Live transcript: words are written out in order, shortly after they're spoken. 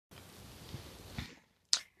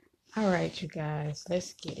All right, you guys,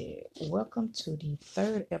 let's get it. Welcome to the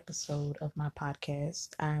third episode of my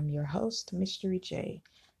podcast. I'm your host, Mystery J.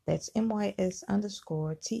 That's MYS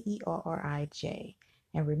underscore TERRIJ.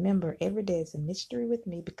 And remember, every day is a mystery with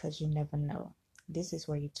me because you never know. This is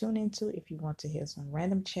where you tune into if you want to hear some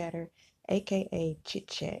random chatter, aka chit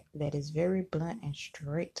chat, that is very blunt and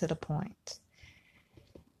straight to the point.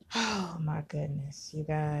 Oh my goodness, you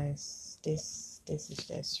guys, this is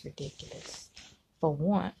just ridiculous. For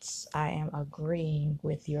once, I am agreeing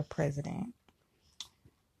with your president.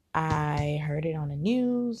 I heard it on the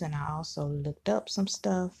news and I also looked up some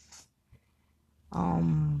stuff.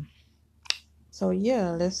 Um, so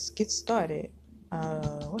yeah, let's get started.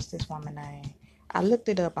 What's this woman name? I looked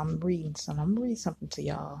it up. I'm reading something to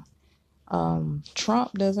y'all.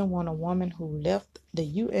 Trump doesn't want a woman who left the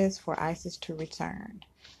US for ISIS to return.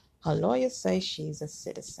 Her lawyers say she's a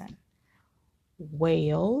citizen.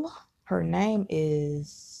 Well, her name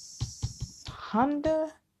is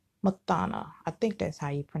Honda Mathana. I think that's how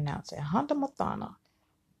you pronounce it. Honda Mathana.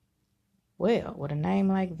 Well, with a name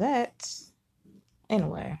like that.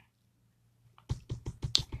 Anyway,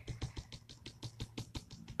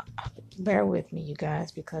 bear with me, you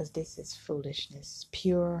guys, because this is foolishness.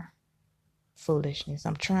 Pure foolishness.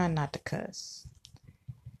 I'm trying not to cuss.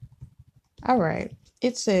 All right.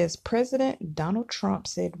 It says President Donald Trump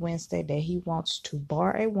said Wednesday that he wants to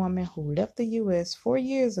bar a woman who left the U.S. 4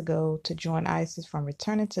 years ago to join ISIS from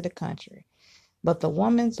returning to the country. But the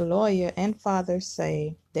woman's lawyer and father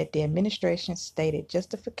say that the administration stated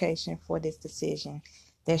justification for this decision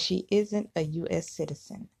that she isn't a U.S.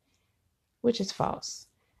 citizen, which is false.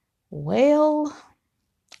 Well,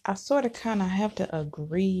 I sort of kind of have to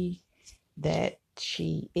agree that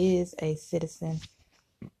she is a citizen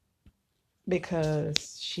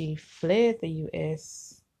because she fled the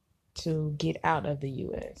U.S. to get out of the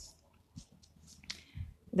U.S.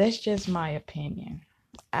 That's just my opinion.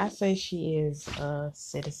 I say she is a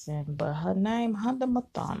citizen, but her name, Honda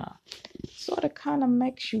Mathana, sort of kind of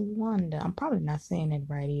makes you wonder. I'm probably not saying it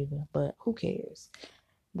right either, but who cares?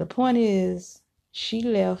 The point is, she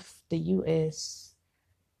left the U.S.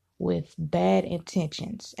 with bad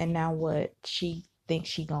intentions, and now what? She thinks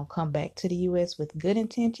she gonna come back to the U.S. with good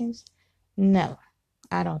intentions? No,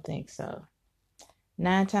 I don't think so.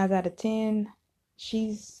 9 times out of 10,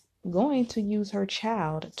 she's going to use her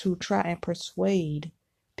child to try and persuade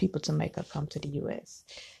people to make her come to the U.S.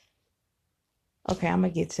 Okay, I'm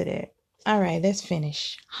gonna get to that. All right, let's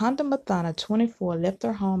finish. Honda Mathana, 24, left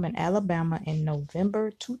her home in Alabama in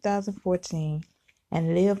November 2014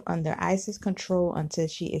 and lived under ISIS control until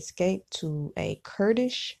she escaped to a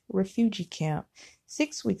Kurdish refugee camp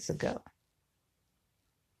 6 weeks ago.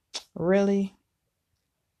 Really?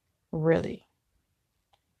 Really?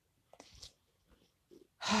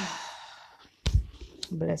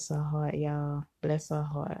 Bless her heart, y'all. Bless her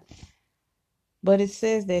heart. But it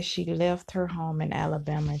says that she left her home in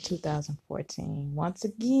Alabama in 2014. Once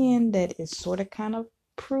again, that is sort of kind of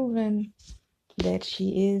proven that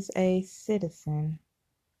she is a citizen.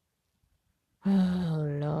 Oh,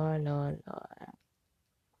 Lord, Lord, Lord.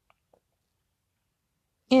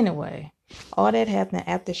 Anyway, all that happened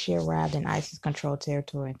after she arrived in ISIS controlled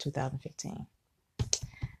territory in 2015.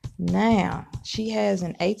 Now, she has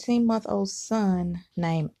an 18-month-old son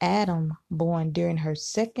named Adam, born during her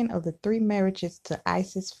second of the 3 marriages to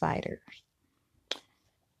ISIS fighters.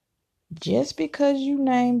 Just because you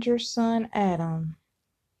named your son Adam.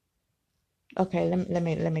 Okay, let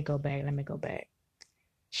me go back. Let me go back.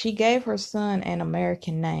 She gave her son an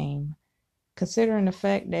American name, considering the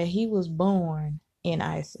fact that he was born in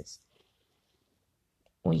ISIS.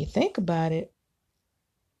 When you think about it,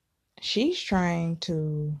 she's trying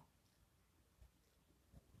to,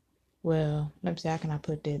 well, let me see, how can I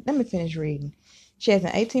put this? Let me finish reading. She has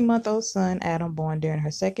an 18-month-old son, Adam, born during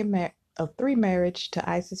her second of 3 marriage to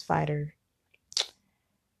ISIS fighter.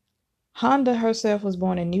 Honda herself was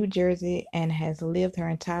born in New Jersey and has lived her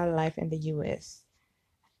entire life in the U.S.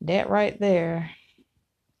 That right there,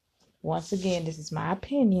 once again, this is my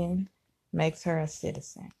opinion, makes her a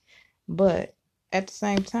citizen. But at the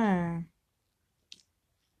same time,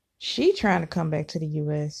 she trying to come back to the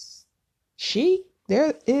U.S.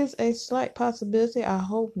 There is a slight possibility, I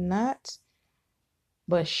hope not,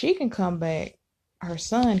 but she can come back. Her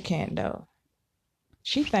son can't though.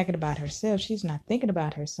 She's thinking about herself. She's not thinking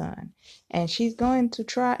about her son. And she's going to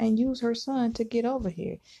try and use her son to get over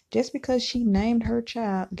here. Just because she named her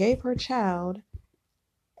child, gave her child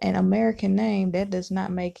an American name, that does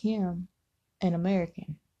not make him an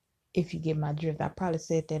American. If you get my drift, I probably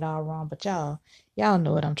said that all wrong, but y'all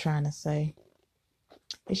know what I'm trying to say.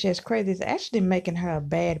 It's just crazy. It's actually making her a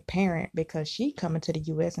bad parent because she coming to the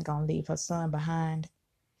U.S. and gonna leave her son behind.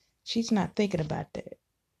 She's not thinking about that.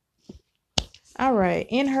 All right.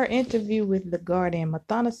 In her interview with The Guardian,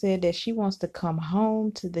 Madonna said that she wants to come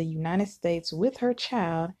home to the United States with her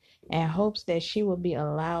child and hopes that she will be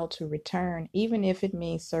allowed to return, even if it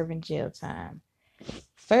means serving jail time.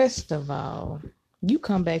 First of all, you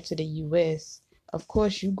come back to the U.S., of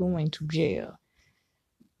course you going to jail.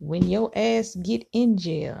 When your ass get in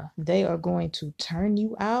jail, they are going to turn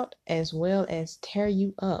you out as well as tear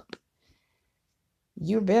you up.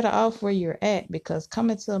 You're better off where you're at because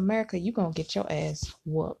coming to America, you're going to get your ass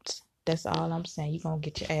whooped. That's all I'm saying. You're going to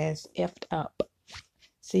get your ass effed up.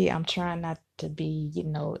 See, I'm trying not to be,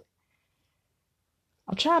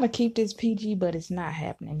 I'm trying to keep this PG, but it's not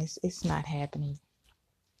happening. It's not happening.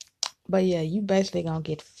 But yeah, you basically going to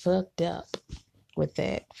get fucked up with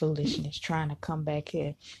that foolishness trying to come back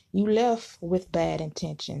here. You left with bad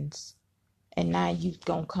intentions. And now you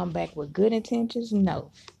gonna come back with good intentions?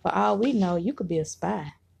 No. For all we know, you could be a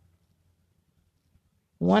spy.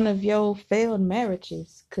 One of your failed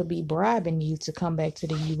marriages could be bribing you to come back to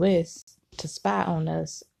the U.S. to spy on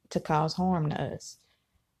us, to cause harm to us.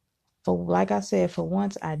 For like I said, for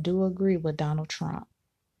once, I do agree with Donald Trump.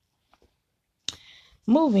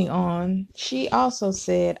 Moving on, she also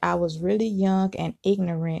said, I was really young and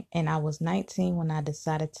ignorant, and I was 19 when I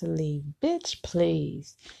decided to leave. Bitch,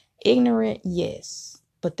 please. Ignorant, yes.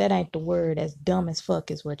 But that ain't the word. As dumb as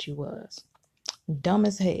fuck is what you was. Dumb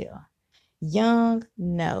as hell. Young,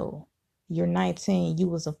 no. You're 19. You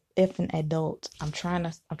was a effing adult. I'm trying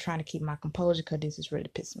to keep my composure because this is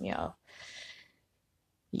really pissing me off.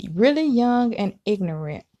 Really young and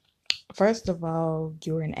ignorant. First of all,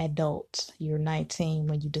 you're an adult. You're 19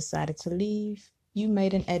 when you decided to leave. You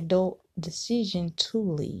made an adult decision to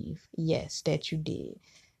leave. Yes, that you did.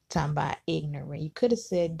 Talking about ignorant. You could have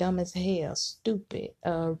said dumb as hell, stupid,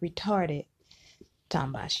 retarded. Talking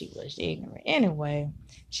about she was ignorant. Anyway,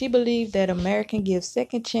 she believed that America gives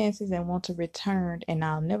second chances and want to return, and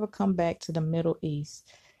I'll never come back to the Middle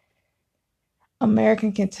East.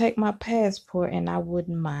 American can take my passport and I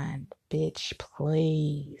wouldn't mind. Bitch,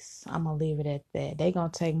 please. I'm gonna leave it at that. They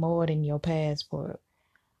gonna take more than your passport.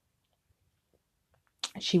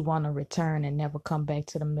 She wanna return and never come back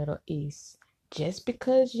to the Middle East. Just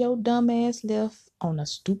because your dumb ass left on a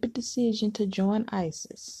stupid decision to join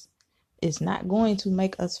ISIS is not going to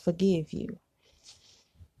make us forgive you.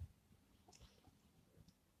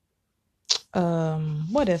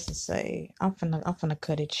 What else to say? I'm finna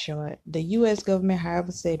cut it short. The U.S. government,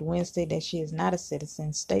 however, said Wednesday that she is not a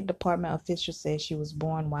citizen. State Department officials said she was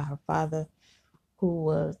born while her father,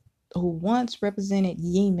 who once represented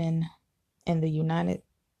Yemen in the United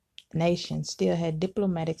Nations, still had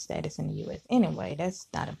diplomatic status in the U.S. Anyway, that's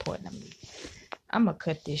not important to me. I'm gonna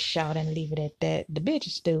cut this short and leave it at that. The bitch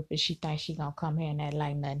is stupid. She thinks she gonna come here and act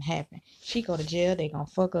like nothing happened. She go to jail, they gonna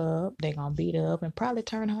fuck her up, they gonna beat her up, and probably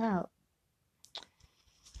turn her out.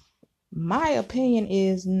 My opinion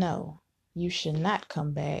is no, you should not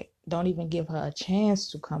come back. Don't even give her a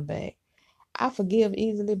chance to come back. I forgive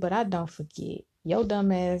easily, but I don't forget. Your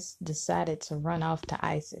dumb ass decided to run off to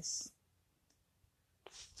ISIS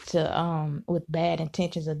to with bad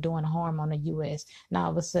intentions of doing harm on the US. Now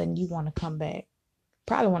all of a sudden you want to come back.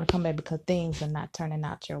 Probably want to come back because things are not turning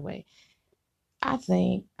out your way. I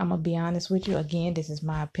think, I'm going to be honest with you. Again, this is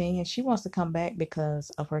my opinion. She wants to come back because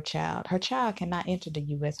of her child. Her child cannot enter the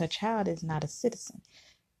U.S. Her child is not a citizen.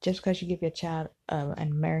 Just because you give your child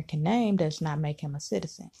an American name does not make him a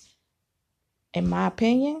citizen. In my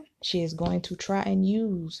opinion, she is going to try and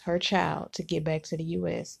use her child to get back to the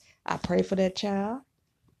U.S. I pray for that child.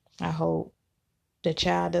 I hope the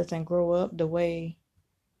child doesn't grow up the way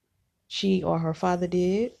she or her father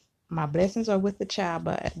did. My blessings are with the child,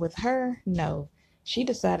 but with her, no. She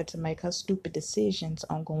decided to make her stupid decisions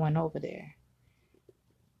on going over there.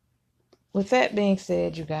 With that being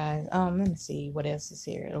said, you guys, let me see what else is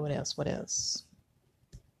here. What else?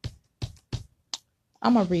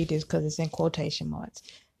 I'm gonna read this because it's in quotation marks.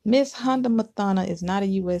 Miss Honda Mathana is not a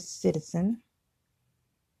U.S. citizen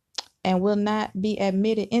and will not be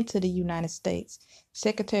admitted into the United States.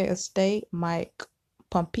 Secretary of State Mike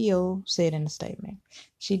Pompeo said in a statement.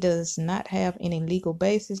 She does not have any legal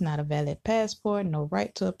basis, not a valid passport, no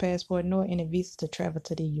right to a passport, nor any visa to travel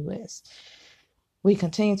to the U.S. We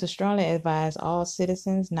continue to strongly advise all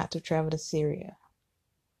citizens not to travel to Syria.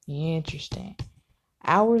 Interesting.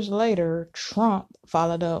 Hours later, Trump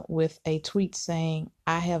followed up with a tweet saying,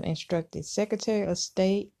 I have instructed Secretary of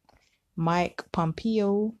State Mike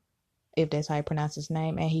Pompeo, if that's how you pronounce his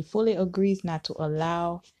name, and he fully agrees not to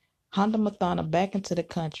allow Honda Mathana back into the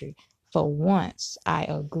country. For once, I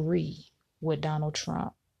agree with Donald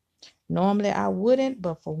Trump. Normally I wouldn't,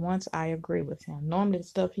 but for once I agree with him. Normally the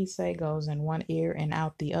stuff he say goes in one ear and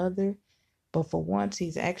out the other, but for once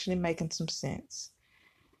he's actually making some sense.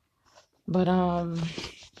 But I'm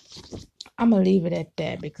gonna leave it at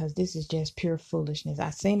that because this is just pure foolishness. I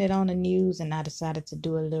seen it on the news and I decided to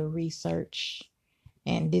do a little research,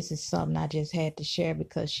 and this is something I just had to share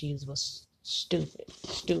because she was stupid,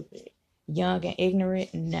 young and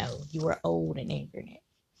ignorant. No, you were old and ignorant.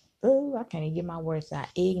 Oh, I can't even get my words out.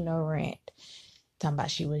 Ignorant. Talking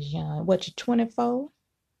about she was young. What, you 24?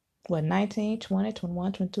 What, 19, 20,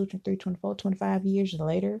 21, 22, 23, 24, 25 years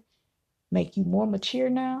later make you more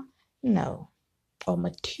mature now? No. Or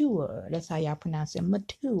mature. That's how y'all pronounce it.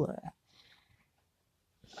 Mature.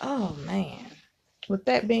 Oh, man. With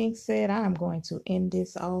that being said, I am going to end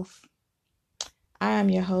this off. I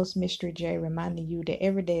am your host, Mystery J, reminding you that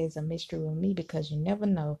every day is a mystery with me because you never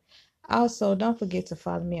know. Also, don't forget to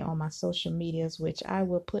follow me on my social medias, which I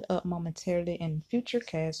will put up momentarily in future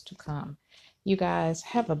casts to come. You guys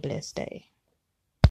have a blessed day.